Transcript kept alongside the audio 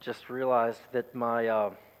Just realized that my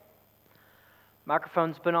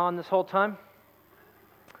microphone's been on this whole time,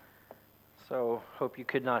 so hope you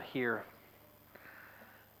could not hear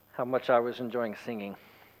how much I was enjoying singing.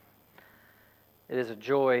 It is a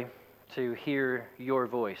joy to hear your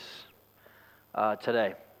voice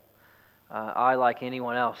today. I, like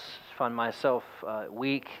anyone else, find myself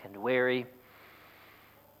weak and weary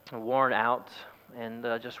and worn out, and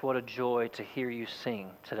just what a joy to hear you sing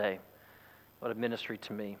today. What a ministry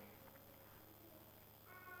to me.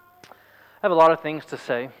 I have a lot of things to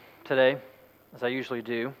say today, as I usually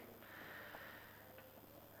do.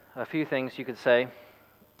 A few things you could say.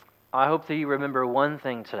 I hope that you remember one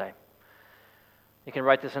thing today. You can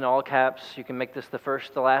write this in all caps. You can make this the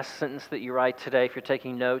first, the last sentence that you write today if you're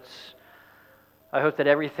taking notes. I hope that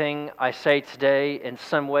everything I say today in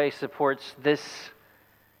some way supports this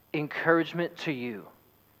encouragement to you,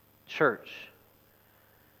 church.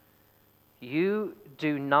 You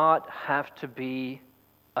do not have to be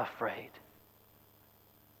afraid.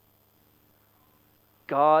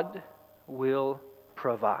 God will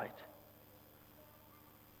provide.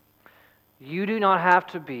 You do not have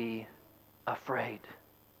to be afraid.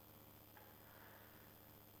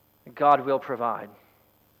 God will provide.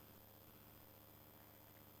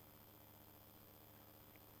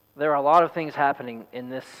 There are a lot of things happening in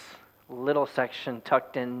this little section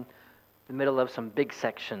tucked in the middle of some big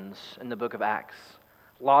sections in the book of Acts.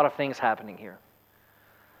 A lot of things happening here.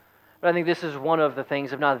 But I think this is one of the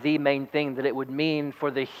things, if not the main thing, that it would mean for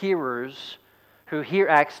the hearers who hear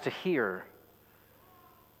Acts to hear,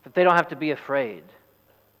 that they don't have to be afraid.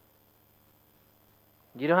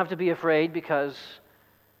 You don't have to be afraid because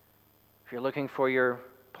if you're looking for your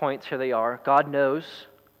points, here they are. God knows.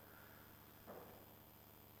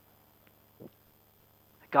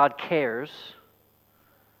 God cares.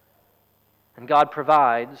 And God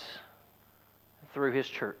provides through His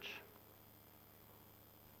church.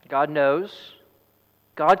 God knows,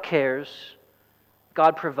 God cares,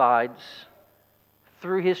 God provides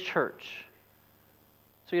through His church.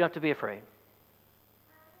 So you don't have to be afraid.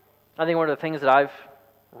 I think one of the things that I've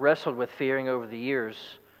wrestled with fearing over the years,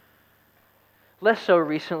 less so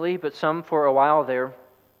recently, but some for a while there,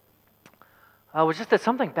 was just that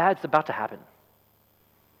something bad's about to happen.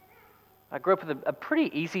 I grew up with a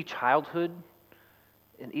pretty easy childhood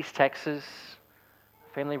in East Texas.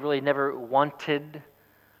 Family really never wanted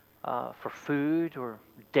for food or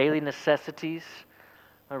daily necessities.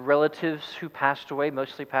 Relatives who passed away,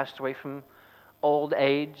 mostly passed away from old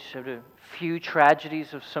age. Had a few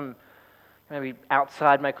tragedies of some maybe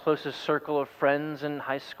outside my closest circle of friends in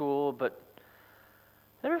high school, but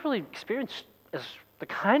never really experienced as the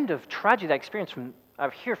kind of tragedy that I experienced I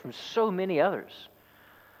hear from so many others.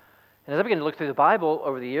 And as I began to look through the Bible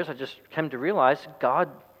over the years, I just came to realize God,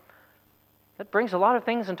 that brings a lot of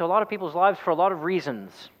things into a lot of people's lives for a lot of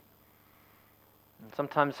reasons. And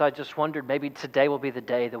sometimes I just wondered, maybe today will be the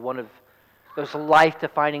day that one of those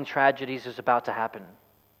life-defining tragedies is about to happen.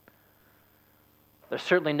 There's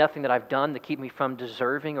certainly nothing that I've done to keep me from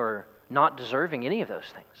deserving or not deserving any of those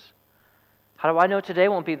things. How do I know today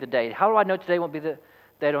won't be the day? How do I know today won't be the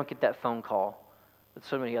day I don't get that phone call that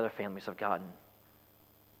so many other families have gotten?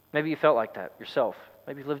 Maybe you felt like that yourself.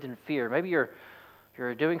 Maybe you lived in fear. Maybe you're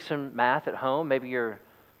doing some math at home. Maybe you're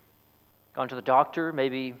gone to the doctor.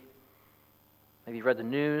 Maybe you read the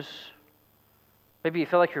news. Maybe you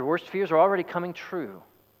feel like your worst fears are already coming true.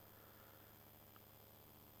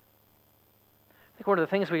 I think one of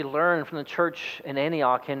the things we learn from the church in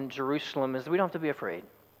Antioch and Jerusalem is that we don't have to be afraid.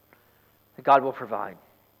 That God will provide.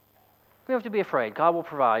 We don't have to be afraid. God will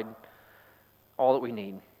provide all that we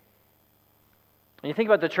need. When you think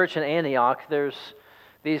about the church in Antioch, there's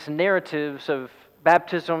these narratives of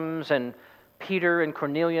baptisms and Peter and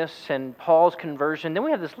Cornelius and Paul's conversion. Then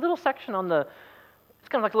we have this little section on it's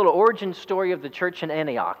kind of like a little origin story of the church in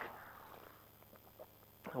Antioch.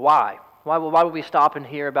 Why? Why would we stop and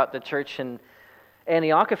hear about the church in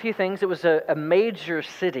Antioch? A few things. It was a major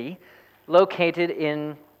city located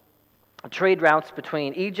in trade routes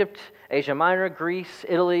between Egypt, Asia Minor, Greece,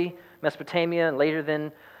 Italy, Mesopotamia, and later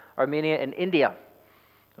then Armenia and India.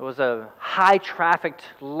 It was a high-trafficked,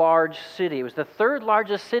 large city. It was the third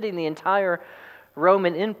largest city in the entire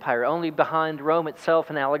Roman Empire, only behind Rome itself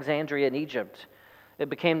and Alexandria in Egypt. It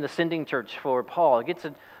became the sending church for Paul. It gets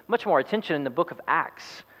much more attention in the book of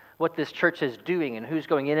Acts, what this church is doing and who's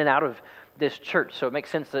going in and out of this church. So it makes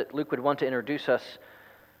sense that Luke would want to introduce us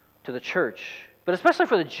to the church. But especially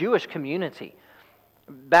for the Jewish community.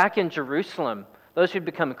 Back in Jerusalem, those who'd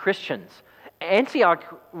become Christians, Antioch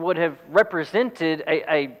would have represented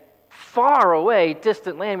a far away,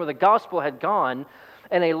 distant land where the gospel had gone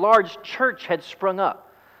and a large church had sprung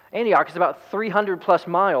up. Antioch is about 300 plus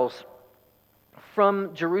miles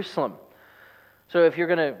from Jerusalem. So if you're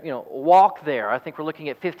going to, walk there, I think we're looking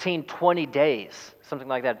at 15, 20 days, something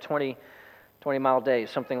like that, 20-mile days,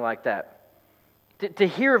 something like that. To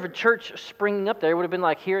hear of a church springing up there would have been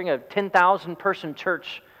like hearing a 10,000-person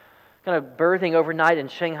church kind of birthing overnight in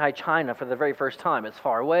Shanghai, China for the very first time. It's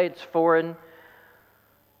far away, it's foreign.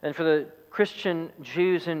 And for the Christian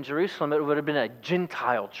Jews in Jerusalem, it would have been a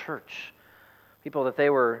Gentile church. People that they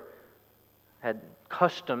had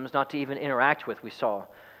customs not to even interact with, we saw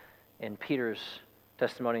in Peter's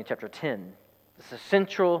testimony in chapter 10. It's a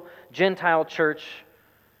central Gentile church.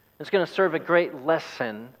 It's going to serve a great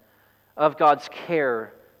lesson of God's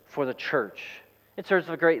care for the church. It serves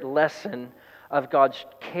a great lesson of God's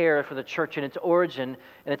care for the church in its origin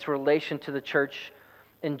and its relation to the church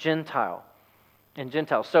in Gentiles.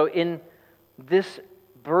 So in this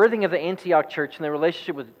birthing of the Antioch church and the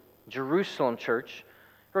relationship with Jerusalem church,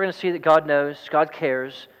 we're going to see that God knows, God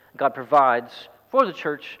cares, God provides for the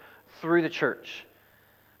church through the church.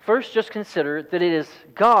 First, just consider that it is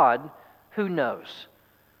God who knows.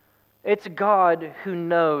 It's God who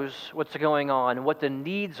knows what's going on and what the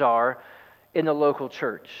needs are in the local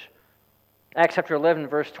church. Acts chapter 11,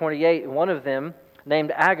 verse 28, one of them,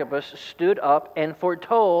 named Agabus, stood up and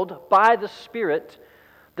foretold by the Spirit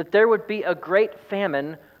that there would be a great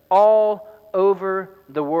famine all over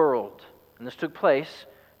the world. And this took place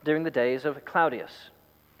during the days of Claudius.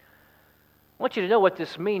 I want you to know what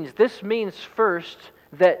this means. This means first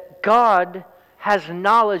that God has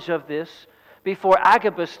knowledge of this before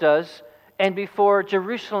Agabus does, and before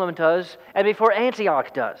Jerusalem does, and before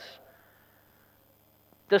Antioch does.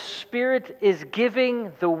 The Spirit is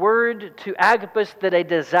giving the word to Agabus that a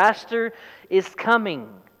disaster is coming.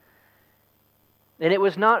 And it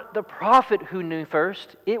was not the prophet who knew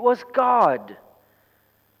first, it was God.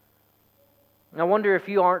 And I wonder if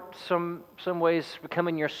you aren't some ways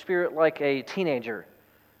becoming your spirit like a teenager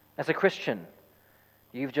as a Christian.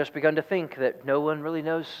 You've just begun to think that no one really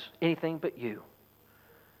knows anything but you.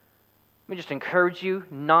 Let me just encourage you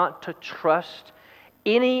not to trust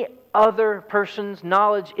any other person's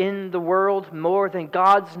knowledge in the world more than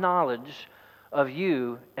God's knowledge of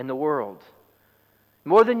you and the world.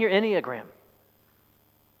 More than your Enneagram.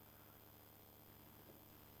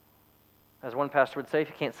 As one pastor would say, if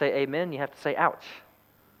you can't say amen, you have to say ouch.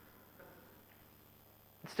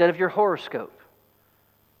 Instead of your horoscope.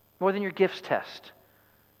 More than your gifts test.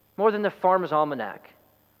 More than the Farmer's Almanac.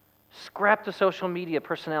 Scrap the social media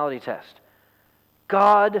personality test.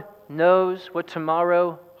 God knows what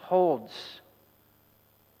tomorrow holds.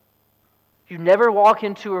 You never walk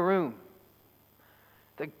into a room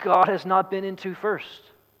that God has not been into first.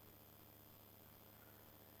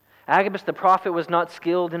 Agabus the prophet was not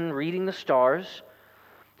skilled in reading the stars.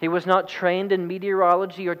 He was not trained in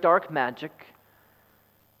meteorology or dark magic.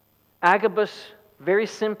 Agabus, very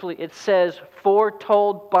simply, it says,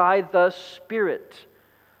 foretold by the Spirit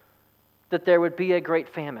that there would be a great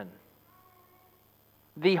famine.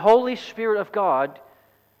 The Holy Spirit of God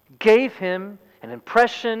gave him an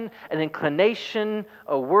impression, an inclination,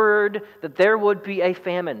 a word that there would be a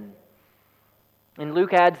famine. And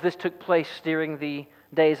Luke adds this took place during the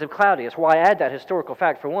days of Claudius. Why add that historical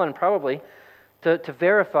fact? For one, probably to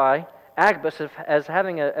verify Agabus as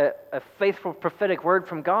having a faithful prophetic word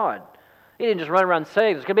from God. He didn't just run around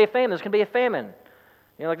saying, there's going to be a famine, there's going to be a famine.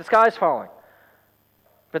 Like the sky's falling.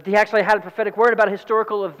 But he actually had a prophetic word about a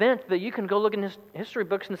historical event that you can go look in his history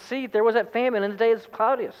books and see there was that famine in the days of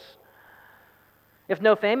Claudius. If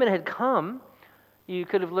no famine had come, you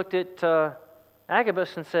could have looked at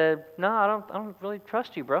Agabus and said, no, I don't really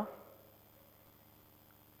trust you, bro.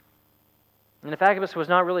 And if Agabus was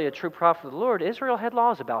not really a true prophet of the Lord, Israel had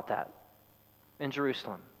laws about that in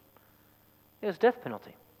Jerusalem. It was death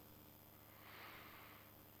penalty.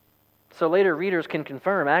 So later readers can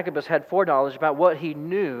confirm Agabus had foreknowledge about what he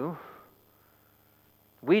knew.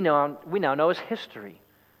 We now know as history.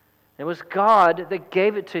 It was God that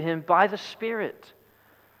gave it to him by the Spirit.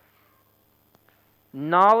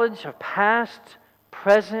 Knowledge of past,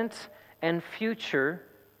 present, and future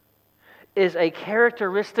is a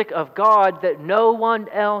characteristic of God that no one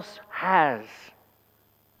else has.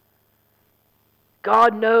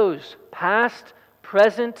 God knows past,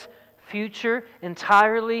 present, future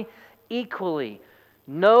entirely, equally.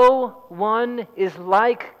 No one is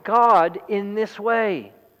like God in this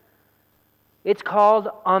way. It's called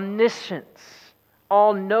omniscience,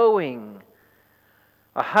 all-knowing.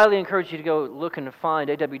 I highly encourage you to go look and find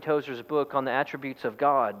A.W. Tozer's book on the attributes of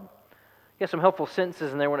God. He has some helpful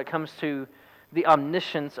sentences in there when it comes to the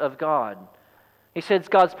omniscience of God. He says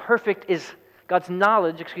God's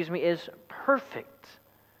knowledge is perfect.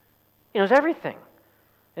 He knows everything.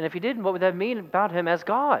 And if he didn't, what would that mean about him as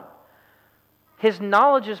God? His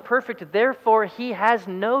knowledge is perfect, therefore he has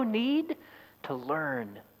no need to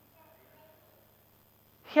learn.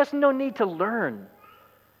 He has no need to learn.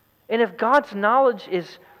 And if God's knowledge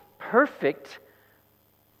is perfect,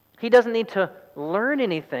 he doesn't need to learn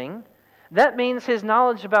anything. That means his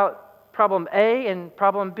knowledge about problem A and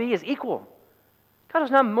problem B is equal. God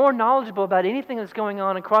is not more knowledgeable about anything that's going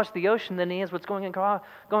on across the ocean than he is what's going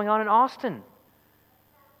on in Austin.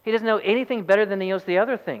 He doesn't know anything better than he knows the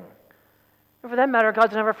other thing. And for that matter,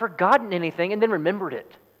 God's never forgotten anything and then remembered it.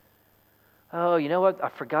 Oh, you know what? I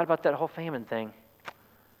forgot about that whole famine thing.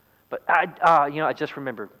 But I just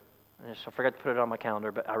remembered. I forgot to put it on my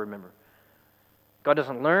calendar, but I remember. God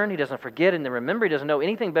doesn't learn, he doesn't forget, and then remember, he doesn't know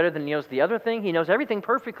anything better than he knows the other thing. He knows everything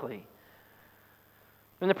perfectly.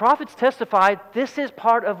 And the prophets testify, this is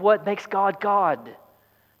part of what makes God God,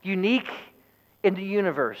 unique in the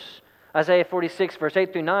universe. Isaiah 46, verse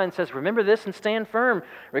 8 through 9 says, remember this and stand firm.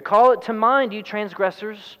 Recall it to mind, you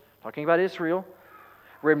transgressors, talking about Israel.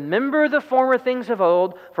 Remember the former things of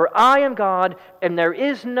old, for I am God, and there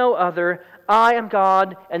is no other. I am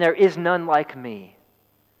God, and there is none like me.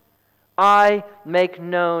 I make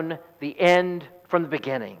known the end from the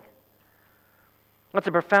beginning. That's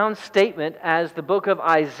a profound statement, as the book of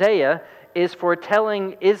Isaiah is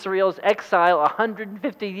foretelling Israel's exile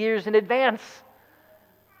 150 years in advance.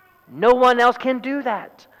 No one else can do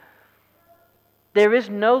that. There is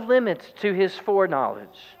no limit to his foreknowledge.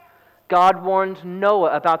 God warned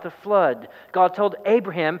Noah about the flood. God told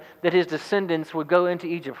Abraham that his descendants would go into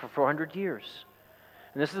Egypt for 400 years.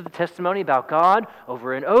 And this is the testimony about God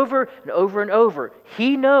over and over and over and over.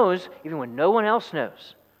 He knows even when no one else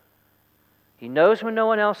knows. He knows when no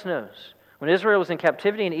one else knows. When Israel was in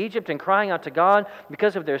captivity in Egypt and crying out to God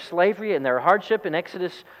because of their slavery and their hardship in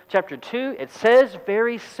Exodus chapter 2, it says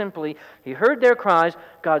very simply, he heard their cries,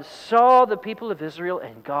 God saw the people of Israel,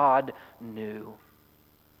 and God knew.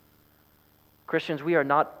 Christians, we are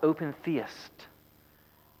not open theists.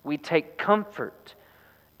 We take comfort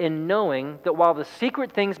in knowing that while the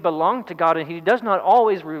secret things belong to God and he does not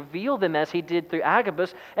always reveal them as he did through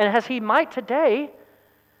Agabus and as he might today,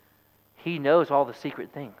 he knows all the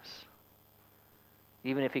secret things,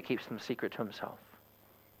 even if he keeps them secret to himself.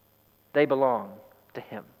 They belong to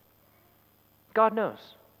him. God knows.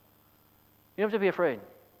 You don't have to be afraid.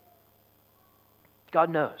 God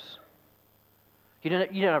knows. You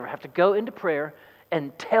don't ever have to go into prayer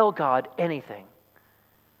and tell God anything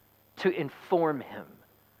to inform him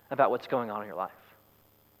about what's going on in your life.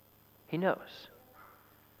 He knows.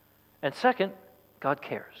 And second, God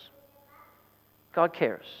cares. God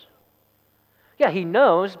cares. Yeah, he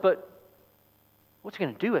knows, but what's he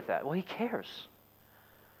going to do with that? Well, he cares.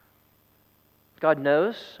 God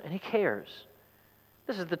knows and he cares.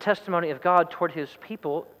 This is the testimony of God toward his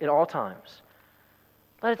people in all times.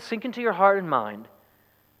 Let it sink into your heart and mind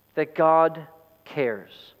that God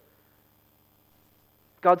cares.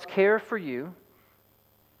 God's care for you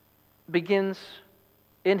begins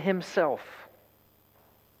in himself.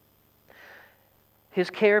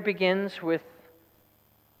 His care begins with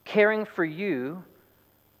caring for you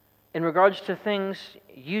in regards to things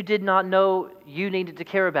you did not know you needed to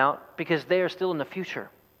care about because they are still in the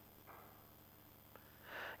future.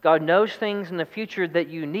 God knows things in the future that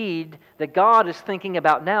you need that God is thinking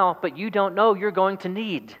about now, but you don't know you're going to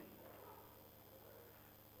need.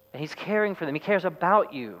 And he's caring for them. He cares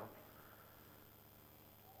about you.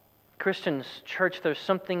 Christians, church, there's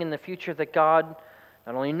something in the future that God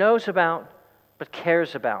not only knows about, but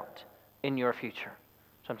cares about in your future.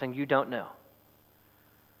 Something you don't know.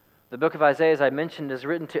 The book of Isaiah, as I mentioned, is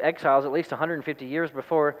written to exiles at least 150 years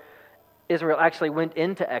before Israel actually went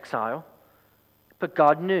into exile. But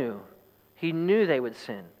God knew. He knew they would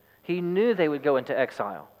sin. He knew they would go into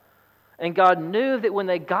exile. And God knew that when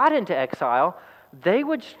they got into exile, they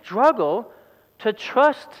would struggle to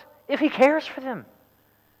trust if he cares for them.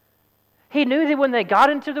 He knew that when they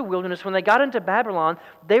got into the wilderness, when they got into Babylon,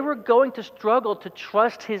 they were going to struggle to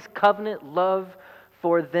trust his covenant love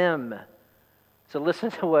for them. So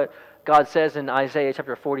listen to what God says in Isaiah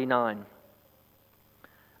chapter 49.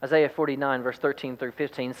 Isaiah 49, verse 13 through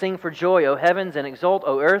 15. Sing for joy, O heavens, and exult,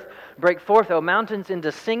 O earth. Break forth, O mountains,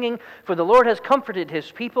 into singing. For the Lord has comforted his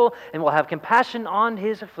people and will have compassion on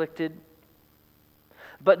his afflicted.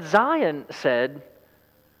 But Zion said,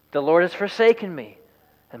 the Lord has forsaken me,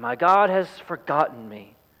 and my God has forgotten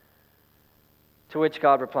me. To which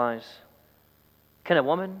God replies, can a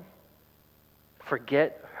woman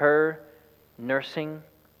forget her nursing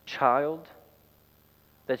child,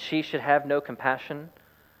 that she should have no compassion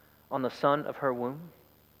on the son of her womb?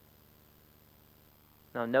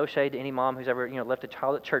 Now, no shade to any mom who's ever left a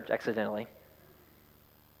child at church accidentally.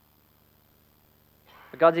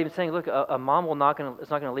 But God's even saying, look, a mom is not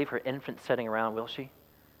going to leave her infant sitting around, will she?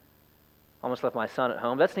 Almost left my son at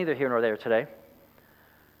home. That's neither here nor there today.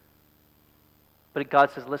 But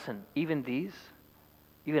God says, listen, even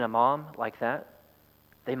a mom like that,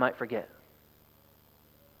 they might forget.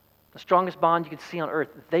 The strongest bond you can see on earth,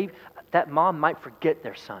 that mom might forget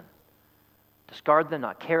their son. Discard them,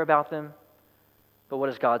 not care about them. But what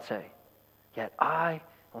does God say? Yet I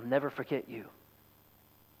will never forget you.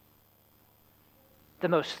 The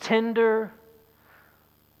most tender,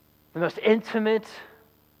 the most intimate,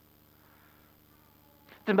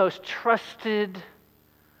 the most trusted,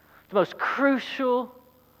 the most crucial.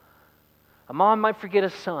 A mom might forget a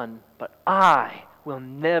son, but I will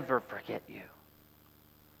never forget you.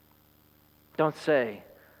 Don't say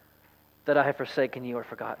that I have forsaken you or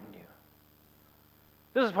forgotten you.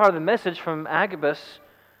 This is part of the message from Agabus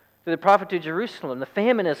to the prophet to Jerusalem. The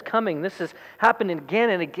famine is coming. This has happened again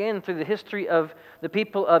and again through the history of the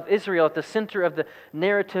people of Israel at the center of the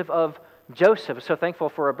narrative of Joseph. I'm so thankful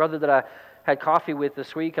for a brother that I had coffee with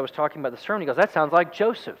this week. I was talking about the sermon. He goes, that sounds like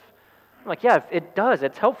Joseph. I'm like, yeah, it does.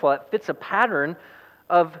 It's helpful. It fits a pattern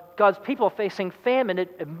of God's people facing famine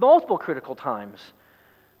at multiple critical times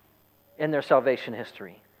in their salvation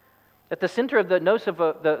history. At the center of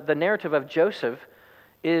the narrative of Joseph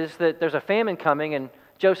is that there's a famine coming, and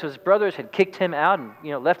Joseph's brothers had kicked him out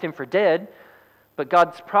and left him for dead. But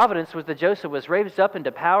God's providence was that Joseph was raised up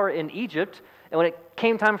into power in Egypt, and when it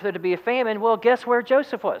came time for there to be a famine, well, guess where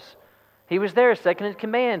Joseph was? He was there, second in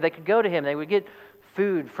command. They could go to him. They would get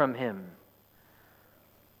food from him.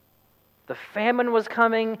 The famine was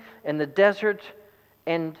coming in the desert,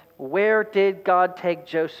 and where did God take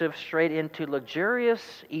Joseph? Straight into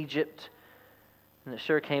luxurious Egypt, and it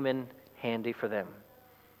sure came in handy for them.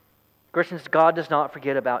 Christians, God does not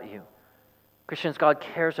forget about you. Christians, God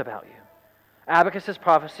cares about you. Abacus'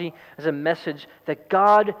 prophecy is a message that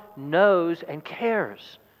God knows and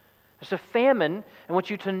cares. There's a famine and wants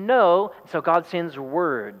you to know, and so God sends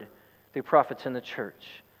word through prophets in the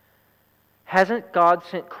church. Hasn't God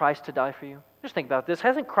sent Christ to die for you? Just think about this.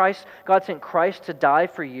 Hasn't God sent Christ to die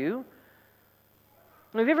for you?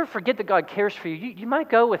 If you ever forget that God cares for you, you might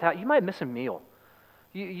go without, you might miss a meal.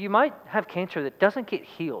 You might have cancer that doesn't get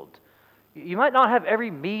healed. You might not have every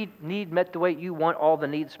need met the way you want all the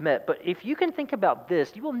needs met, but if you can think about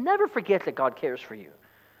this, you will never forget that God cares for you.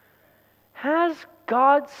 Has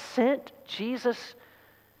God sent Jesus,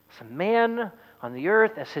 as a man on the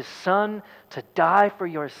earth, as his son, to die for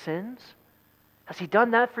your sins? Has he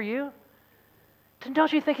done that for you? Then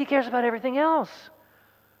don't you think he cares about everything else?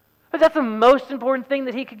 But that's the most important thing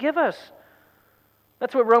that he could give us.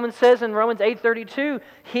 That's what Romans says in Romans 8:32.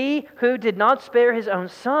 He who did not spare his own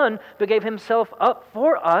son, but gave himself up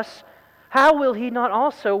for us, how will he not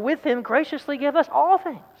also with him graciously give us all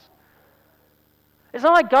things? It's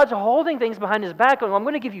not like God's holding things behind his back, going, well, I'm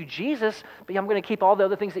going to give you Jesus, but I'm going to keep all the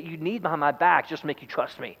other things that you need behind my back just to make you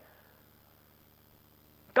trust me.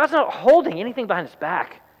 God's not holding anything behind his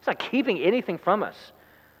back. He's not keeping anything from us.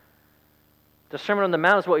 The Sermon on the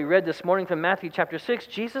Mount is what we read this morning from Matthew chapter 6.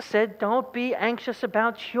 Jesus said, don't be anxious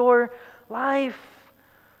about your life.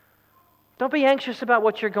 Don't be anxious about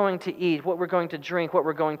what you're going to eat, what we're going to drink, what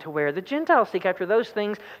we're going to wear. The Gentiles seek after those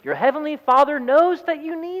things. Your heavenly Father knows that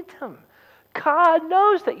you need them. God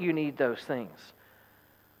knows that you need those things.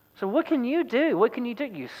 So what can you do? What can you do?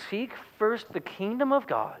 You seek first the kingdom of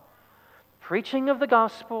God, preaching of the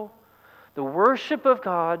gospel, the worship of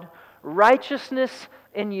God, righteousness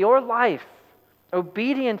in your life,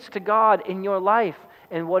 obedience to God in your life.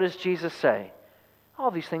 And what does Jesus say?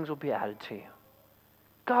 All these things will be added to you.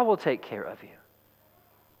 God will take care of you.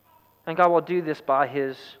 And God will do this by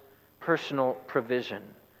his personal provision.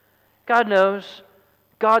 God knows,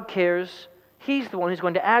 God cares, he's the one who's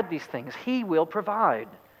going to add these things. He will provide.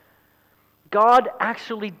 God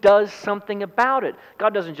actually does something about it.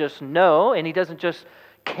 God doesn't just know, and he doesn't just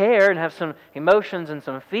care and have some emotions and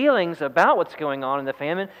some feelings about what's going on in the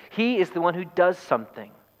famine. He is the one who does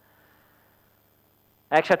something.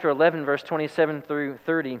 Acts chapter 11, verse 27 through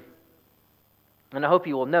 30. And I hope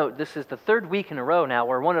you will note, this is the third week in a row now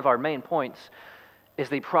where one of our main points is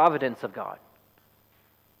the providence of God.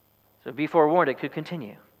 So be forewarned, it could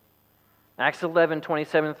continue. Acts 11,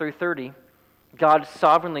 27 through 30. God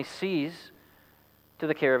sovereignly sees to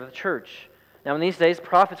the care of the church. Now in these days,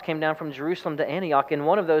 prophets came down from Jerusalem to Antioch, and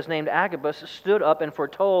one of those named Agabus stood up and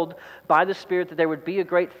foretold by the Spirit that there would be a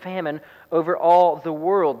great famine over all the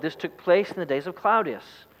world. This took place in the days of Claudius.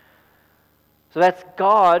 So that's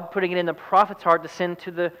God putting it in the prophet's heart to send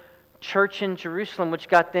to the church in Jerusalem, which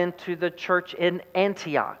got then to the church in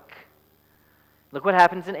Antioch. Look what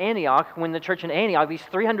happens in Antioch when the church in Antioch, these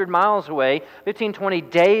 300 miles away, 15, 20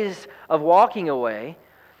 days of walking away,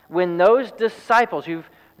 when those disciples, who've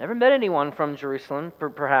never met anyone from Jerusalem,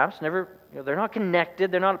 perhaps, never, they're not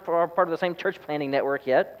connected, they're not part of the same church planting network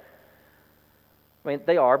yet. I mean,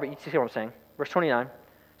 they are, but you see what I'm saying. Verse 29.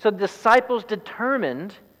 So the disciples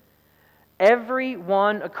determined, every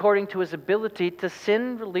one according to his ability, to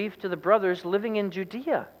send relief to the brothers living in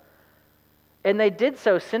Judea. And they did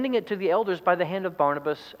so, sending it to the elders by the hand of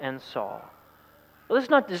Barnabas and Saul. Well, this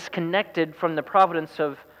is not disconnected from the providence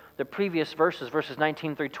of the previous verses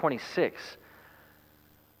 19 through 26.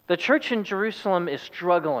 The church in Jerusalem is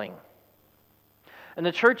struggling, and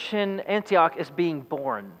the church in Antioch is being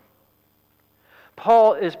born.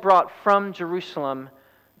 Paul is brought from Jerusalem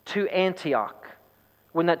to Antioch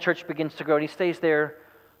when that church begins to grow, and he stays there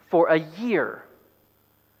for a year.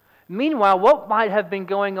 Meanwhile, what might have been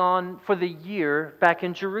going on for the year back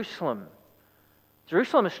in Jerusalem?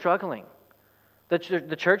 Jerusalem is struggling. The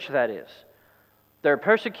church, that is. They're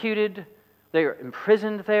persecuted. They are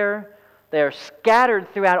imprisoned there. They are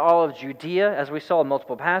scattered throughout all of Judea, as we saw in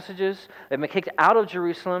multiple passages. They've been kicked out of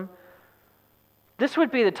Jerusalem. This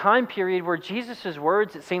would be the time period where Jesus'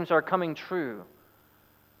 words, it seems, are coming true,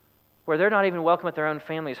 where they're not even welcome at their own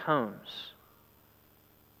families' homes.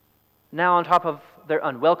 Now, on top of their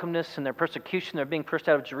unwelcomeness and their persecution, they're being pushed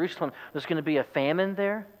out of Jerusalem. There's going to be a famine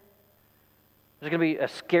there. There's going to be a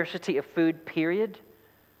scarcity of food, period.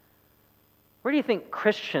 Where do you think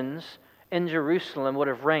Christians in Jerusalem would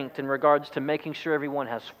have ranked in regards to making sure everyone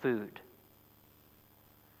has food?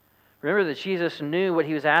 Remember that Jesus knew what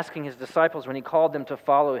he was asking his disciples when he called them to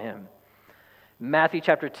follow him. Matthew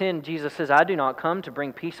chapter 10, Jesus says, I do not come to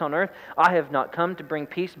bring peace on earth. I have not come to bring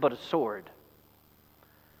peace, but a sword.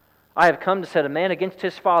 I have come to set a man against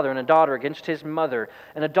his father, and a daughter against his mother,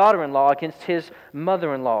 and a daughter-in-law against his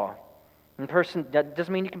mother-in-law. That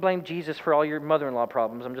doesn't mean you can blame Jesus for all your mother-in-law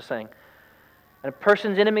problems, I'm just saying. And a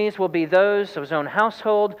person's enemies will be those of his own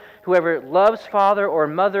household. Whoever loves father or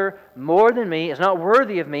mother more than me is not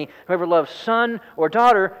worthy of me. Whoever loves son or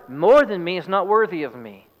daughter more than me is not worthy of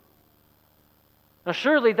me. Now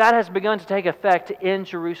surely that has begun to take effect in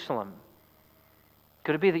Jerusalem.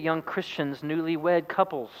 Could it be that young Christians, newlywed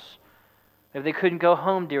couples, maybe they couldn't go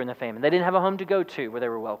home during the famine. They didn't have a home to go to where they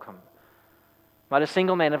were welcome. Might a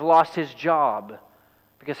single man have lost his job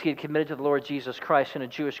because he had committed to the Lord Jesus Christ in a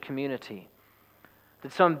Jewish community?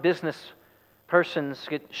 Did some business persons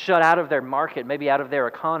get shut out of their market, maybe out of their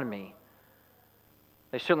economy?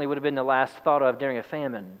 They certainly would have been the last thought of during a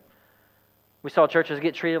famine. We saw churches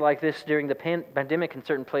get treated like this during the pandemic in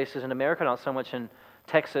certain places in America, not so much in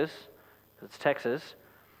Texas. It's Texas.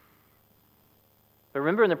 But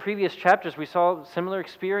remember in the previous chapters, we saw a similar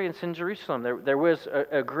experience in Jerusalem. There was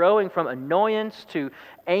a growing from annoyance to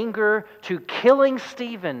anger to killing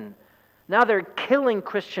Stephen. Now they're killing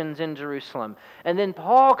Christians in Jerusalem. And then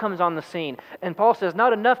Paul comes on the scene, and Paul says,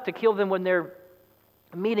 not enough to kill them when they're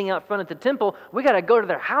meeting out front at the temple. We got to go to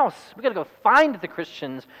their house. We got to go find the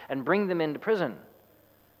Christians and bring them into prison.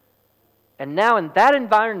 And now in that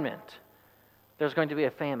environment, there's going to be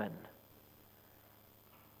a famine.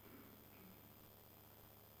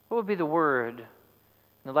 What would be the word in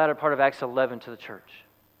the latter part of Acts 11 to the church?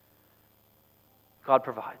 God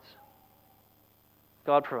provides.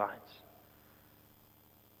 God provides.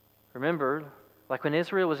 Remember, like when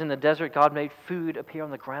Israel was in the desert, God made food appear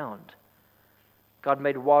on the ground. God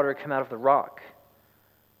made water come out of the rock.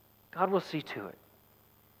 God will see to it.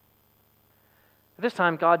 At this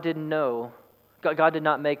time, God did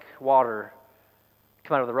not make water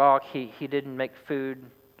come out of the rock. He didn't make food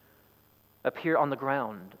appear on the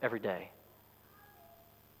ground every day.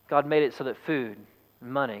 God made it so that food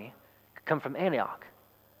and money could come from Antioch,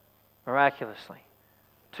 miraculously,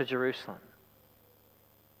 to Jerusalem.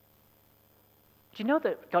 Did you know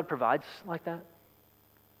that God provides like that?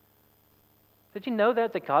 Did you know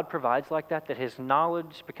that God provides like that? That His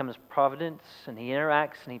knowledge becomes providence, and He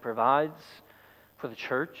interacts and He provides for the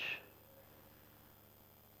church?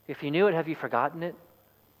 If you knew it, have you forgotten it?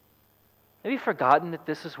 Have you forgotten that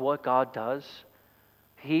this is what God does?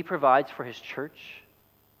 He provides for His church.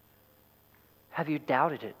 Have you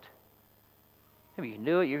doubted it? Maybe you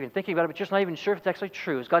knew it, you've been thinking about it, but you're just not even sure if it's actually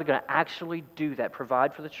true. Is God going to actually do that,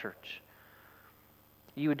 provide for the church?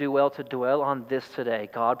 You would do well to dwell on this today.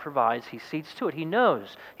 God provides. He sees to it. He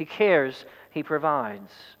knows. He cares. He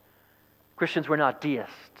provides. Christians, we're not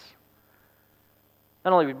deists.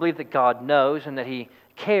 Not only do we believe that God knows and that He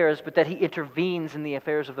cares, but that He intervenes in the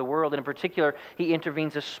affairs of the world. And in particular, He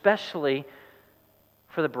intervenes especially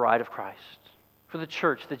for the bride of Christ, for the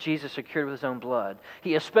church that Jesus secured with his own blood.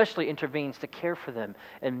 He especially intervenes to care for them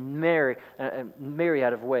in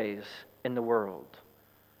myriad of ways in the world.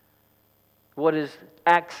 What is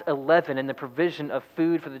Acts 11 and the provision of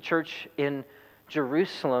food for the church in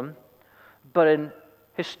Jerusalem, but an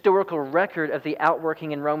historical record of the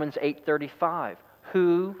outworking in Romans 8:35?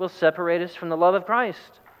 Who will separate us from the love of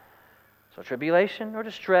Christ? So tribulation or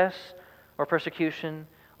distress or persecution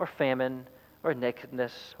or famine or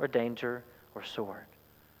nakedness or danger or sword.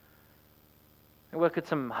 And what could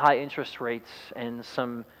some high interest rates and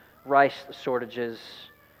some rice shortages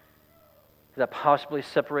that possibly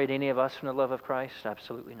separate any of us from the love of Christ?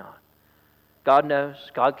 Absolutely not. God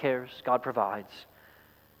knows, God cares, God provides.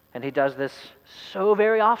 And He does this so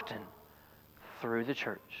very often through the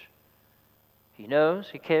church. He knows,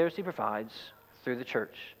 He cares, He provides through the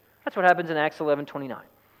church. That's what happens in Acts 11:29.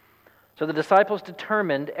 So the disciples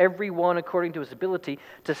determined, every one according to his ability,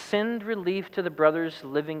 to send relief to the brothers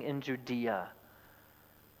living in Judea.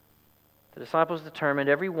 The disciples determined,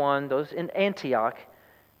 every one, those in Antioch,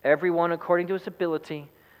 every one according to his ability,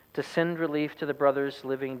 to send relief to the brothers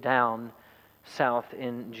living down south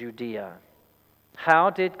in Judea. How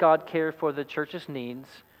did God care for the church's needs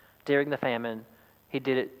during the famine? He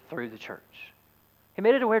did it through the church. He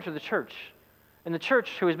made it aware to the church. And the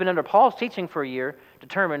church, who has been under Paul's teaching for a year,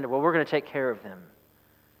 determined, well, we're going to take care of them.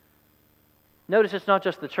 Notice it's not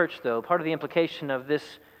just the church, though. Part of the implication of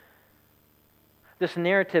this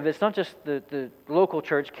narrative, it's not just the local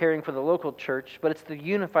church caring for the local church, but it's the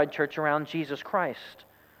unified church around Jesus Christ.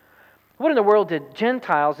 What in the world did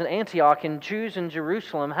Gentiles in Antioch and Jews in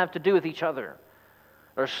Jerusalem have to do with each other?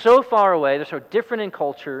 They're so far away, they're so different in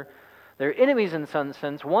culture, they're enemies in some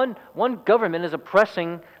sense. One government is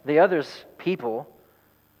oppressing the other's people.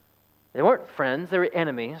 They weren't friends, they were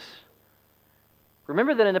enemies.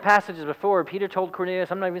 Remember that in the passages before, Peter told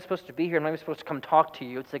Cornelius, I'm not even supposed to be here, I'm not even supposed to come talk to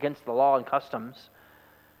you. It's against the law and customs.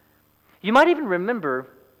 You might even remember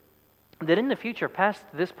that in the future, past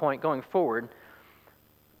this point going forward,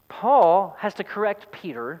 Paul has to correct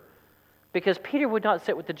Peter because Peter would not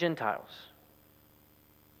sit with the Gentiles.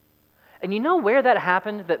 And you know where that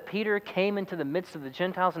happened, that Peter came into the midst of the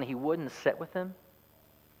Gentiles and he wouldn't sit with them?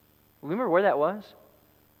 Remember where that was?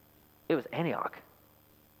 It was Antioch,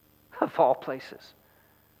 of all places.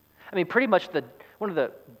 I mean, pretty much one of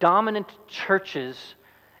the dominant churches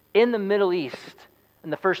in the Middle East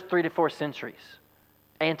in the first 3 to 4 centuries,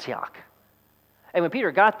 Antioch. And when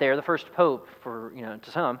Peter got there, the first pope,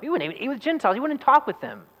 to some, he wouldn't even eat with Gentiles. He wouldn't talk with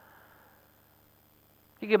them.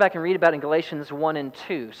 You can go back and read about it in Galatians 1 and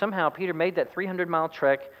 2. Somehow Peter made that 300-mile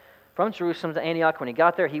trek from Jerusalem to Antioch. When he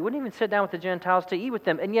got there, he wouldn't even sit down with the Gentiles to eat with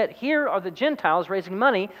them. And yet here are the Gentiles raising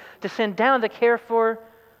money to send down to care for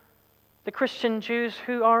the Christian Jews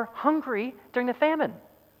who are hungry during the famine.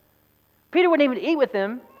 Peter wouldn't even eat with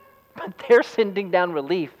them, but they're sending down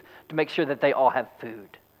relief to make sure that they all have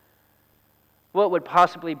food. What would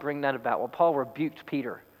possibly bring that about? Well, Paul rebuked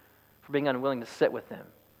Peter for being unwilling to sit with them.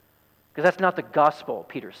 Because that's not the gospel,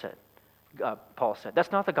 Paul said.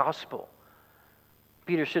 That's not the gospel.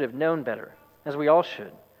 Peter should have known better, as we all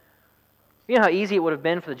should. You know how easy it would have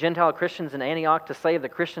been for the Gentile Christians in Antioch to save the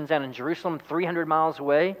Christians down in Jerusalem 300 miles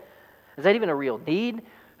away? Is that even a real need?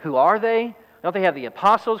 Who are they? Don't they have the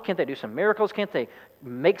apostles? Can't they do some miracles? Can't they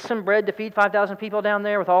make some bread to feed 5,000 people down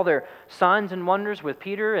there with all their signs and wonders with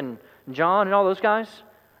Peter and John and all those guys?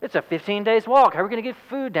 It's a 15 days walk. How are we going to get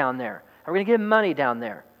food down there? How are we going to get money down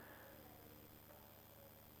there?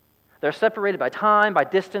 They're separated by time, by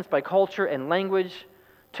distance, by culture and language.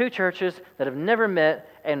 2 churches that have never met,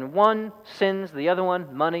 and one sends the other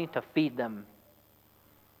one money to feed them.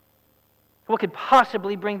 What could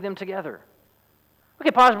possibly bring them together? What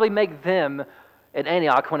could possibly make them in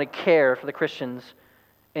Antioch want to care for the Christians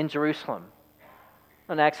in Jerusalem?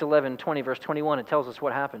 In Acts 11:20, verse 21, it tells us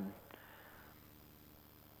what happened.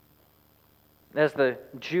 As the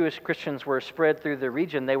Jewish Christians were spread through the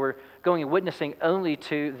region, they were going and witnessing only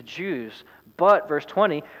to the Jews. But, verse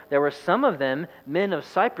 20, there were some of them, men of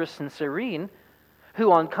Cyprus and Cyrene,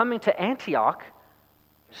 who on coming to Antioch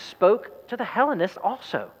spoke to the Hellenists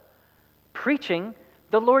also, preaching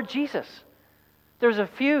the Lord Jesus. There's a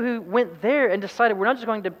few who went there and decided we're not just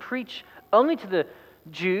going to preach only to the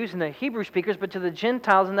Jews and the Hebrew speakers, but to the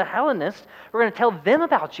Gentiles and the Hellenists. We're going to tell them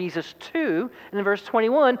about Jesus too. And in verse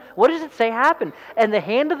 21, what does it say happened? And the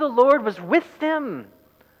hand of the Lord was with them,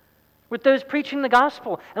 with those preaching the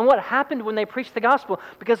gospel. And what happened when they preached the gospel?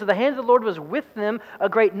 Because of the hand of the Lord was with them, a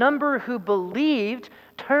great number who believed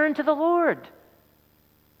turned to the Lord.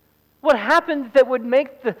 What happened that would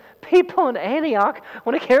make the people in Antioch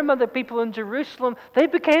want to care about the people in Jerusalem? They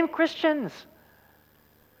became Christians.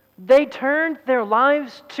 They turned their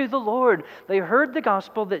lives to the Lord. They heard the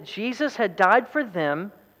gospel that Jesus had died for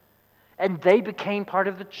them, and they became part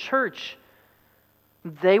of the church.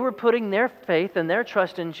 They were putting their faith and their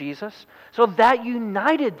trust in Jesus, so that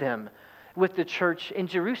united them with the church in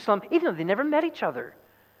Jerusalem, even though they never met each other.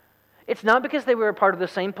 It's not because they were a part of the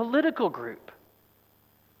same political group.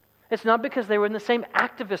 It's not because they were in the same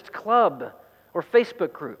activist club or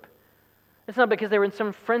Facebook group. It's not because they were in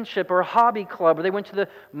some friendship or hobby club or they went to the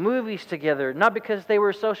movies together. Not because they were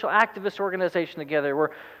a social activist organization together.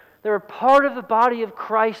 They were part of the body of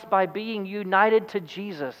Christ by being united to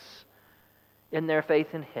Jesus in their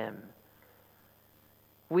faith in Him.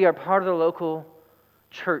 We are part of the local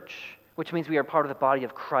church, which means we are part of the body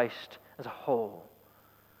of Christ as a whole.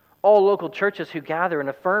 All local churches who gather and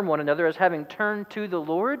affirm one another as having turned to the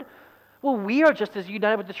Lord, well, we are just as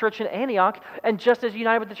united with the church in Antioch, and just as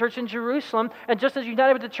united with the church in Jerusalem, and just as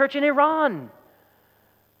united with the church in Iran.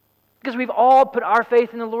 Because we've all put our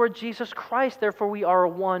faith in the Lord Jesus Christ, therefore we are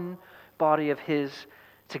one body of His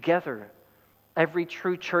together. Every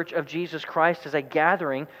true church of Jesus Christ is a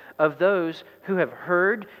gathering of those who have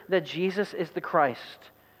heard that Jesus is the Christ.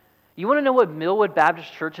 You want to know what Millwood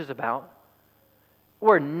Baptist Church is about?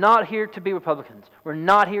 We're not here to be Republicans. We're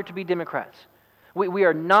not here to be Democrats. We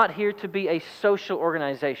are not here to be a social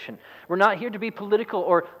organization. We're not here to be political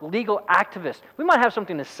or legal activists. We might have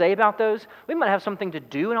something to say about those. We might have something to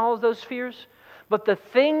do in all of those spheres. But the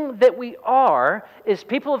thing that we are is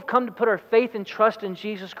people have come to put our faith and trust in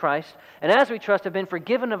Jesus Christ, and as we trust, have been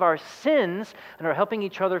forgiven of our sins and are helping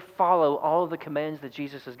each other follow all of the commands that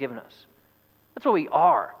Jesus has given us. That's what we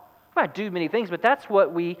are. We might do many things, but that's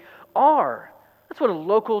what we are. That's what a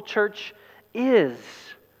local church is.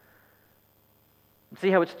 See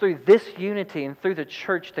how it's through this unity and through the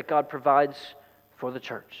church that God provides for the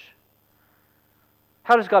church.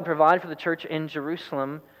 How does God provide for the church in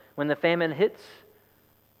Jerusalem when the famine hits?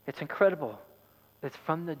 It's incredible. It's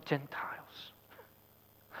from the Gentiles.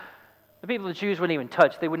 The people the Jews wouldn't even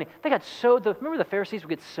touch. Remember the Pharisees would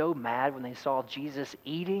get so mad when they saw Jesus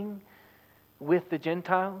eating with the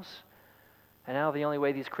Gentiles? And now the only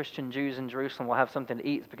way these Christian Jews in Jerusalem will have something to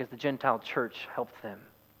eat is because the Gentile church helped them.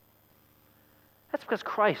 That's because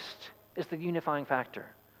Christ is the unifying factor.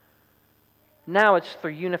 Now it's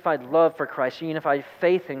through unified love for Christ, unified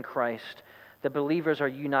faith in Christ, that believers are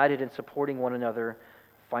united in supporting one another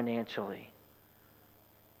financially.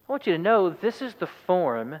 I want you to know this is the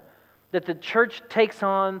form that the church takes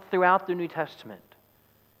on throughout the New Testament.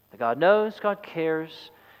 That God knows, God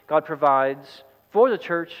cares, God provides for the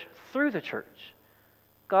church through the church.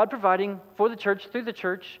 God providing for the church through the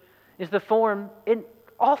church is the form in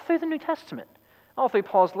all through the New Testament. All through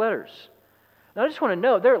Paul's letters. Now I just want to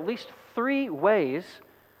know there are at least 3 ways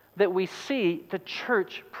that we see the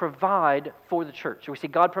church provide for the church. We see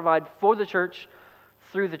God provide for the church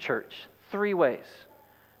through the church. 3 ways.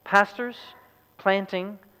 Pastors,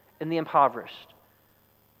 planting, and the impoverished.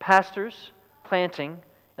 Pastors, planting,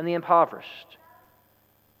 and the impoverished.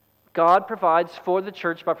 God provides for the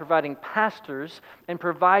church by providing pastors and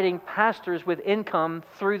providing pastors with income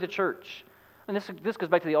through the church. And this goes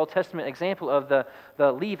back to the Old Testament example of the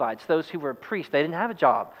Levites, those who were priests. They didn't have a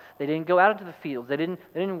job. They didn't go out into the fields. They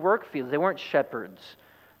didn't work fields. They weren't shepherds.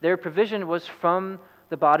 Their provision was from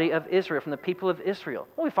the body of Israel, from the people of Israel.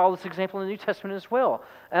 Well, we follow this example in the New Testament as well,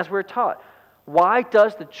 as we're taught. Why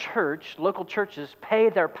does the church, local churches, pay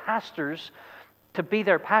their pastors to be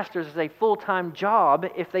their pastors as a full-time job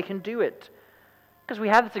if they can do it? Because we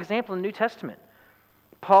have this example in the New Testament.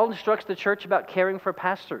 Paul instructs the church about caring for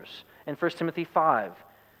pastors in 1 Timothy 5.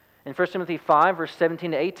 In 1 Timothy 5, verse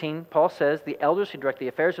 17 to 18, Paul says, the elders who direct the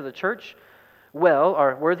affairs of the church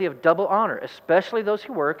are worthy of double honor, especially those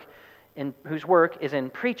whose work is in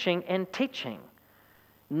preaching and teaching.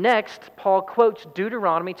 Next, Paul quotes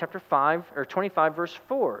Deuteronomy chapter 5, or 25, verse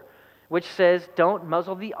 4, which says, don't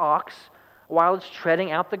muzzle the ox while it's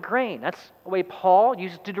treading out the grain. That's the way Paul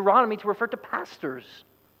uses Deuteronomy to refer to pastors.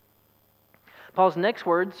 Paul's next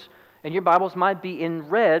words in your Bibles might be in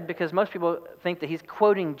red because most people think that he's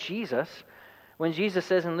quoting Jesus when Jesus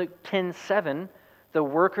says in Luke 10:7, the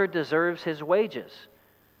worker deserves his wages.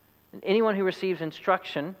 And anyone who receives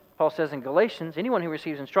instruction, Paul says in Galatians, anyone who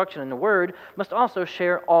receives instruction in the Word must also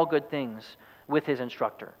share all good things with his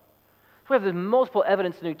instructor. So we have the multiple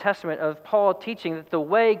evidence in the New Testament of Paul teaching that the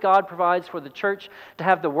way God provides for the church to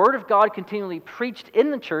have the Word of God continually preached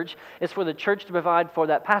in the church is for the church to provide for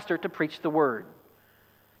that pastor to preach the Word.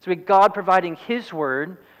 So we have God providing His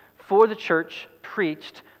Word for the church,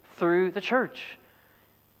 preached through the church.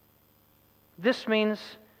 This means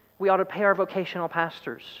we ought to pay our vocational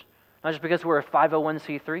pastors. Not just because we're a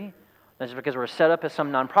 501c3, Not just because we're set up as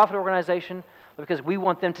some nonprofit organization, but because we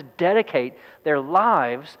want them to dedicate their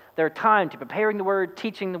lives, their time to preparing the Word,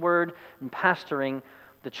 teaching the Word, and pastoring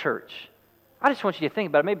the church. I just want you to think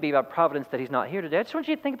about it. It may be about Providence that he's not here today. I just want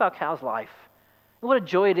you to think about Cal's life. And what a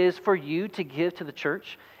joy it is for you to give to the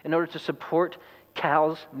church in order to support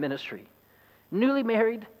Cal's ministry. Newly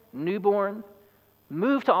married, newborn,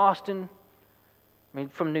 moved to Austin,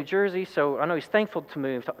 from New Jersey, so I know he's thankful to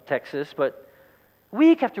move to Texas, but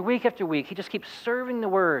week after week after week, he just keeps serving the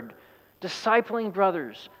Word, discipling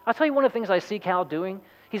brothers. I'll tell you one of the things I see Cal doing.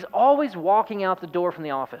 He's always walking out the door from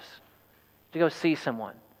the office to go see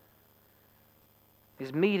someone.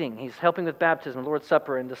 He's meeting, he's helping with baptism, Lord's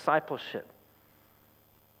Supper, and discipleship.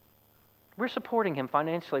 We're supporting him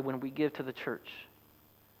financially when we give to the church.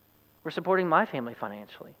 We're supporting my family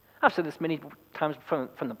financially. I've said this many times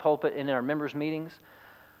from the pulpit and in our members' meetings.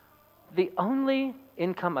 The only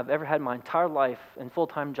income I've ever had in my entire life, and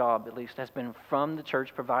full-time job at least, has been from the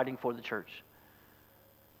church, providing for the church.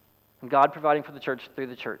 And God providing for the church through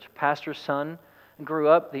the church. Pastor's son, grew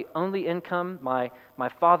up, the only income my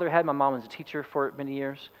father had, my mom was a teacher for many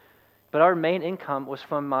years, but our main income was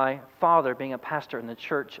from my father being a pastor in the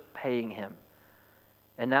church, paying him.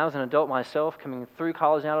 And now as an adult myself, coming through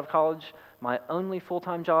college and out of college, my only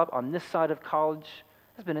full-time job on this side of college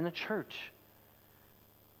has been in the church.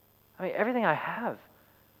 Everything I have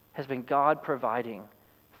has been God providing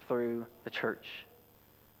through the church.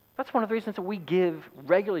 That's one of the reasons that we give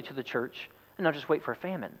regularly to the church and not just wait for a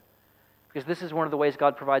famine. Because this is one of the ways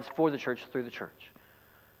God provides for the church through the church.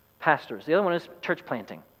 Pastors. The other one is church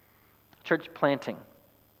planting. Church planting.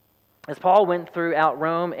 As Paul went throughout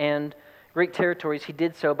Rome and Greek territories, he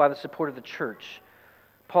did so by the support of the church.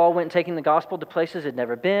 Paul went taking the gospel to places it had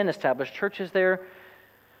never been, established churches there.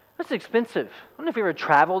 That's expensive. I don't know if you ever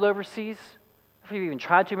traveled overseas, if you even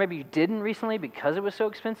tried to. Maybe you didn't recently because it was so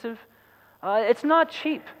expensive. It's not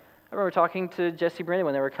cheap. I remember talking to Jesse Brandon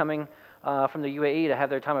when they were coming from the UAE to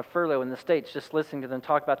have their time of furlough in the States, just listening to them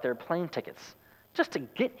talk about their plane tickets just to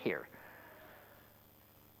get here.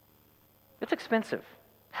 It's expensive.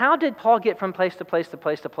 How did Paul get from place to place to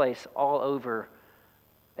place to place all over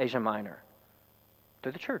Asia Minor?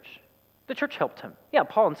 Through the church. The church helped him. Yeah,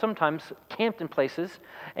 Paul sometimes camped in places,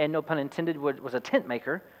 and no pun intended, was a tent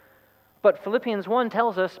maker. But Philippians 1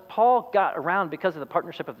 tells us Paul got around because of the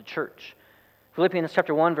partnership of the church. Philippians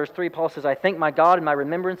chapter 1, verse 3, Paul says, I thank my God in my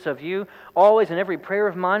remembrance of you, always in every prayer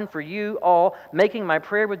of mine for you all, making my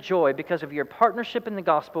prayer with joy because of your partnership in the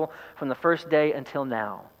gospel from the first day until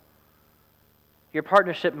now. Your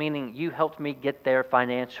partnership meaning you helped me get there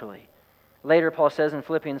financially. Later, Paul says in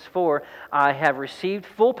Philippians 4, I have received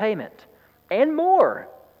full payment and more.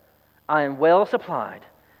 I am well supplied,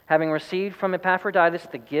 having received from Epaphroditus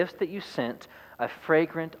the gifts that you sent, a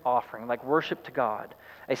fragrant offering, like worship to God,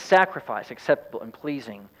 a sacrifice acceptable and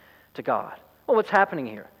pleasing to God. Well, what's happening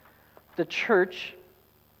here? The church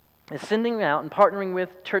is sending out and partnering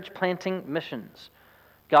with church planting missions.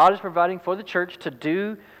 God is providing for the church to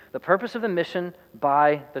do the purpose of the mission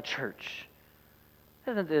by the church.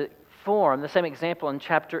 Isn't the form the same example in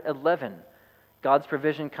chapter 11? God's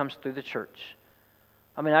provision comes through the church.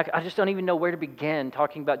 I just don't even know where to begin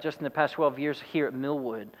talking about just in the past 12 years here at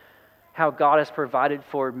Millwood, how God has provided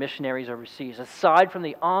for missionaries overseas. Aside from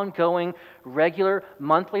the ongoing, regular,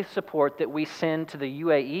 monthly support that we send to the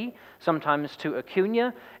UAE, sometimes to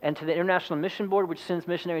Acuna, and to the International Mission Board, which sends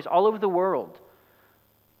missionaries all over the world.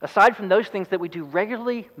 Aside from those things that we do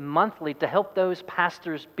regularly, monthly, to help those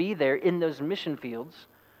pastors be there in those mission fields,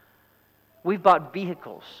 we've bought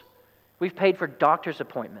vehicles. We've paid for doctor's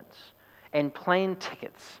appointments and plane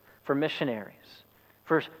tickets for missionaries,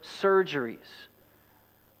 for surgeries.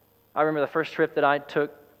 I remember the first trip that I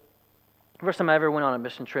took, the first time I ever went on a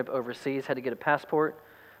mission trip overseas, had to get a passport,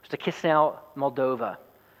 was to Chisinau, Moldova.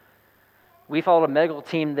 We followed a medical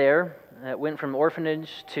team there that went from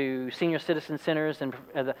orphanage to senior citizen centers, and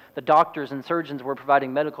the doctors and surgeons were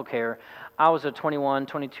providing medical care. I was a 21,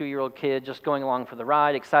 22-year-old kid just going along for the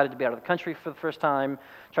ride, excited to be out of the country for the first time,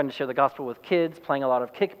 trying to share the gospel with kids, playing a lot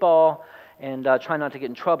of kickball, and trying not to get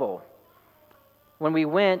in trouble. When we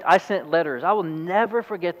went, I sent letters. I will never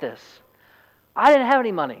forget this. I didn't have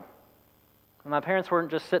any money. My parents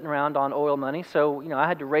weren't just sitting around on oil money, so I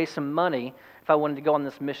had to raise some money if I wanted to go on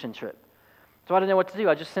this mission trip. So I didn't know what to do.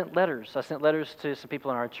 I just sent letters. I sent letters to some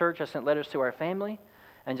people in our church. I sent letters to our family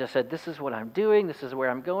and just said, this is what I'm doing. This is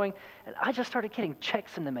where I'm going. And I just started getting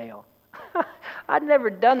checks in the mail. I'd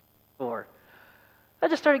never done that before. I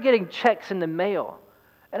just started getting checks in the mail.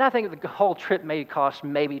 And I think the whole trip may cost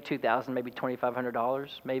maybe $2,000, maybe $2,500,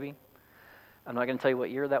 maybe. I'm not going to tell you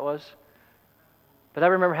what year that was. But I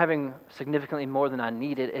remember having significantly more than I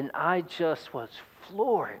needed, and I just was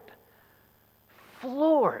floored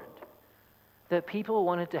that people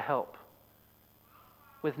wanted to help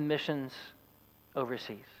with missions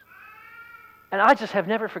overseas. And I just have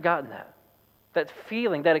never forgotten that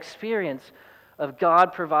feeling, that experience of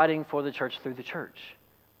God providing for the church through the church.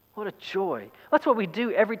 What a joy. That's what we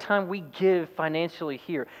do every time we give financially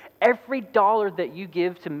here. Every dollar that you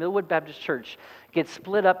give to Millwood Baptist Church gets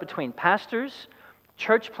split up between pastors,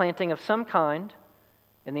 church planting of some kind,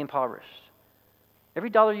 and the impoverished. Every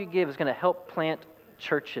dollar you give is going to help plant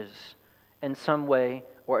churches in some way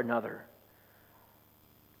or another.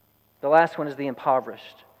 The last one is the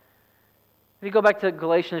impoverished. If you go back to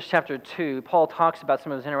Galatians chapter 2, Paul talks about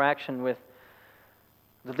some of his interaction with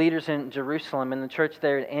the leaders in Jerusalem and the church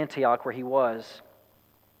there in Antioch where he was.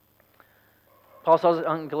 Paul says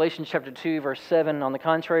in Galatians chapter 2, verse 7, on the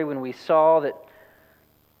contrary, when we saw that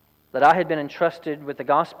I had been entrusted with the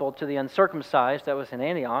gospel to the uncircumcised, that was in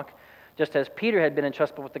Antioch, just as Peter had been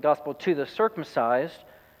entrusted with the gospel to the circumcised,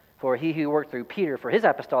 for he who worked through Peter for his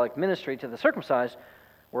apostolic ministry to the circumcised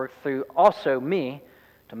worked through also me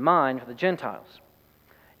to mine for the Gentiles.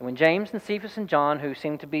 And when James and Cephas and John, who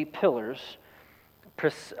seemed to be pillars,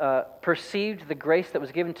 perceived the grace that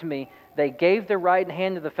was given to me, they gave their right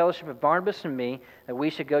hand to the fellowship of Barnabas and me, that we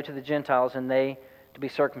should go to the Gentiles and they to be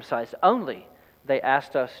circumcised. Only they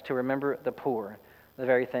asked us to remember the poor, the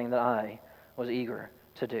very thing that I was eager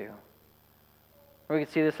to do. We can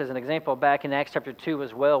see this as an example back in Acts chapter 2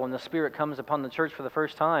 as well, when the Spirit comes upon the church for the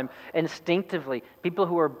first time. Instinctively, people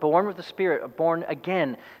who are born with the Spirit are born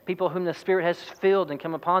again. People whom the Spirit has filled and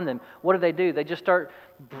come upon them. What do? They just start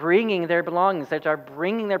bringing their belongings. They start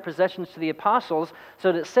bringing their possessions to the apostles,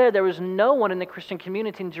 so that it said there was no one in the Christian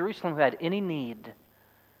community in Jerusalem who had any need.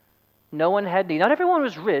 No one had need. Not everyone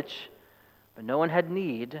was rich, but no one had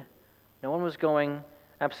need. No one was going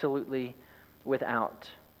absolutely without.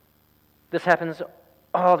 This happens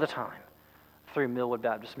all the time through Millwood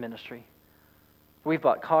Baptist Ministry. We've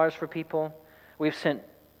bought cars for people. We've sent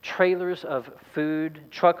trailers of food,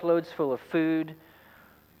 truckloads full of food,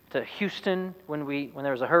 to Houston when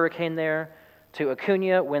there was a hurricane there, to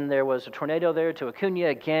Acuna when there was a tornado there, to Acuna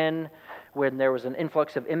again when there was an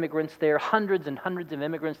influx of immigrants there, hundreds and hundreds of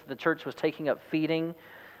immigrants that the church was taking up feeding.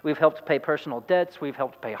 We've helped pay personal debts. We've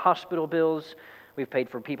helped pay hospital bills. We've paid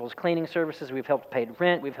for people's cleaning services. We've helped pay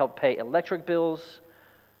rent. We've helped pay electric bills.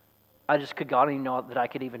 Could God only know that I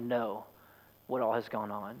could even know what all has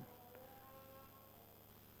gone on.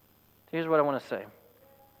 Here's what I want to say.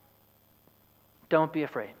 Don't be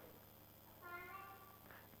afraid.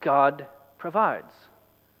 God provides.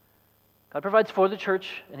 God provides for the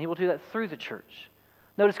church, and He will do that through the church.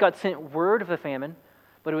 Notice God sent word of the famine,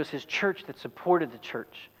 but it was His church that supported the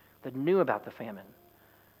church, that knew about the famine.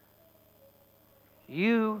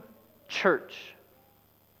 You, church,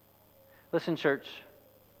 listen, church,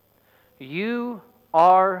 you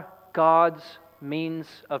are God's means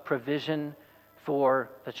of provision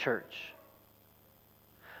for the church.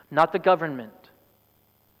 Not the government,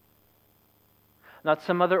 not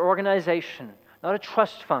some other organization, not a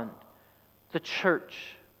trust fund, the church.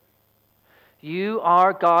 You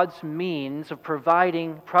are God's means of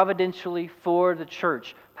providing providentially for the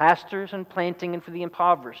church, pastors and planting and for the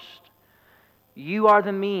impoverished. You are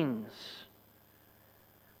the means.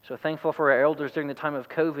 So thankful for our elders during the time of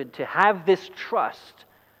COVID to have this trust.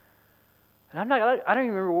 And I don't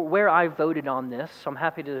even remember where I voted on this, so I'm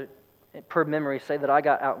happy to, per memory, say that I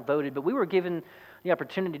got outvoted. But we were given the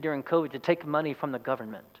opportunity during COVID to take money from the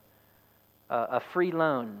government, a free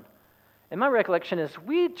loan. And my recollection is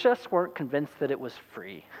we just weren't convinced that it was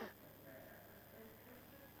free.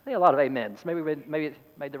 I think a lot of amens. Maybe we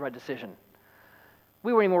made the right decision.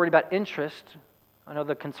 We weren't even worried about interest. I know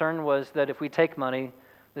the concern was that if we take money,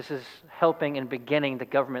 this is helping and beginning the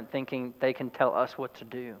government thinking they can tell us what to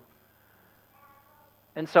do.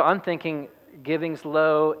 And so I'm thinking giving's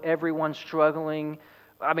low, everyone's struggling.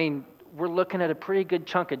 I mean, we're looking at a pretty good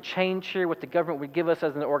chunk of change here, what the government would give us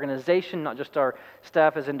as an organization, not just our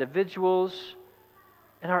staff as individuals.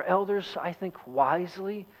 And our elders, I think,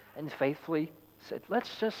 wisely and faithfully said,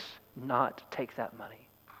 let's just not take that money.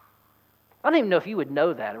 I don't even know if you would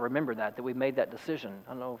know that or remember that we made that decision.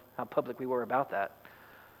 I don't know how public we were about that.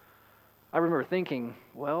 I remember thinking,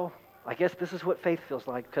 well, I guess this is what faith feels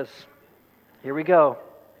like, because here we go.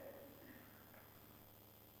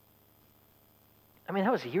 I mean,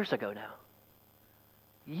 that was years ago now.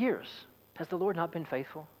 Years. Has the Lord not been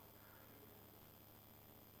faithful?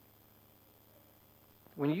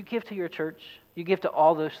 When you give to your church, you give to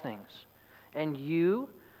all those things. And you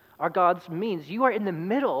are God's means. You are in the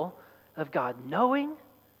middle of God knowing,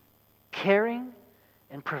 caring,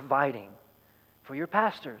 and providing for your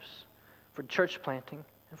pastors, for church planting,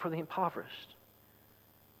 and for the impoverished.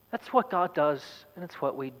 That's what God does, and it's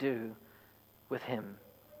what we do with Him.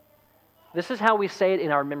 This is how we say it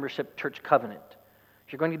in our membership church covenant.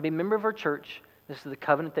 If you're going to be a member of our church, this is the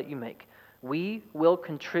covenant that you make. We will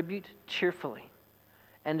contribute cheerfully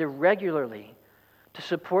and irregularly to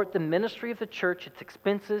support the ministry of the church, its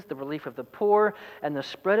expenses, the relief of the poor, and the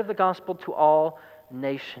spread of the gospel to all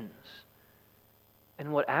nations.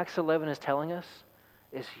 And what Acts 11 is telling us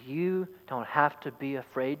is you don't have to be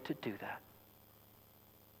afraid to do that.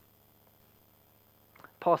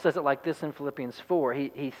 Paul says it like this in Philippians 4.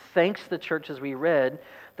 He thanks the church, as we read,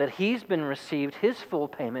 that he's been received his full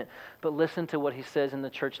payment. But listen to what he says in the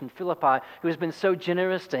church in Philippi, who has been so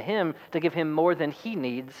generous to him to give him more than he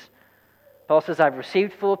needs. Paul says, I've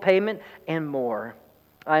received full payment and more.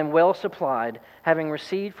 I am well supplied, having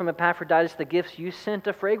received from Epaphroditus the gifts you sent,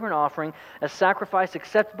 a fragrant offering, a sacrifice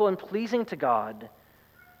acceptable and pleasing to God.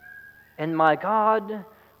 And my God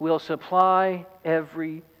will supply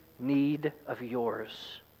every need of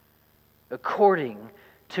yours, according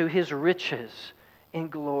to His riches in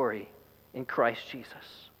glory in Christ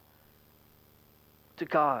Jesus. To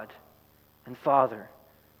God and Father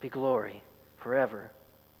be glory forever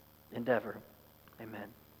and ever. Amen.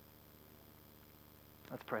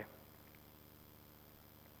 Let's pray.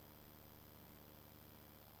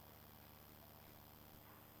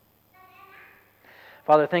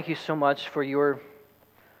 Father, thank you so much for your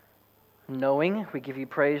knowing. We give you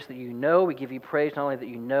praise that you know. We give you praise not only that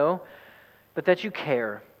you know, but that you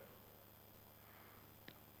care.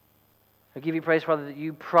 We give you praise, Father, that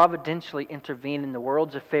you providentially intervene in the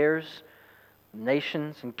world's affairs,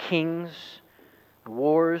 nations and kings,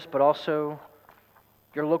 wars, but also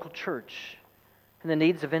your local church and the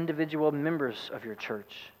needs of individual members of your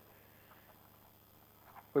church.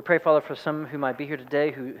 We pray, Father, for some who might be here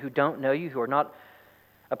today who don't know you, who are not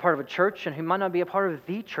a part of a church, and who might not be a part of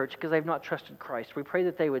the church because they've not trusted Christ. We pray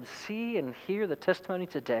that they would see and hear the testimony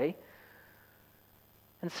today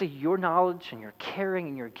and see your knowledge and your caring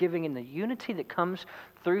and your giving and the unity that comes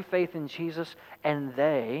through faith in Jesus, and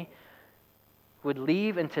they would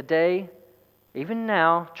leave and today, even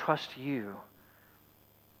now, trust you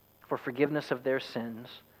for forgiveness of their sins,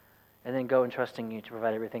 and then go and trusting you to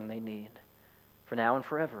provide everything they need for now and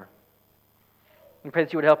forever. We pray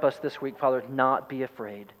that you would help us this week, Father, not be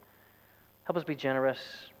afraid. Help us be generous.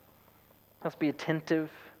 Help us be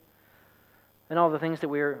attentive in all the things that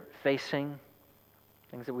we're facing,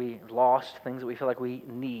 things that we lost, things that we feel like we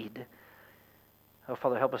need. Oh,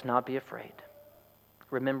 Father, help us not be afraid,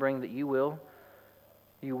 remembering that you will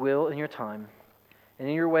in your time, and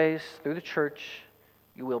in your ways, through the church,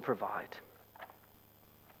 you will provide.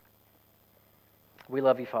 We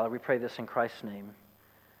love you, Father. We pray this in Christ's name.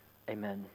 Amen.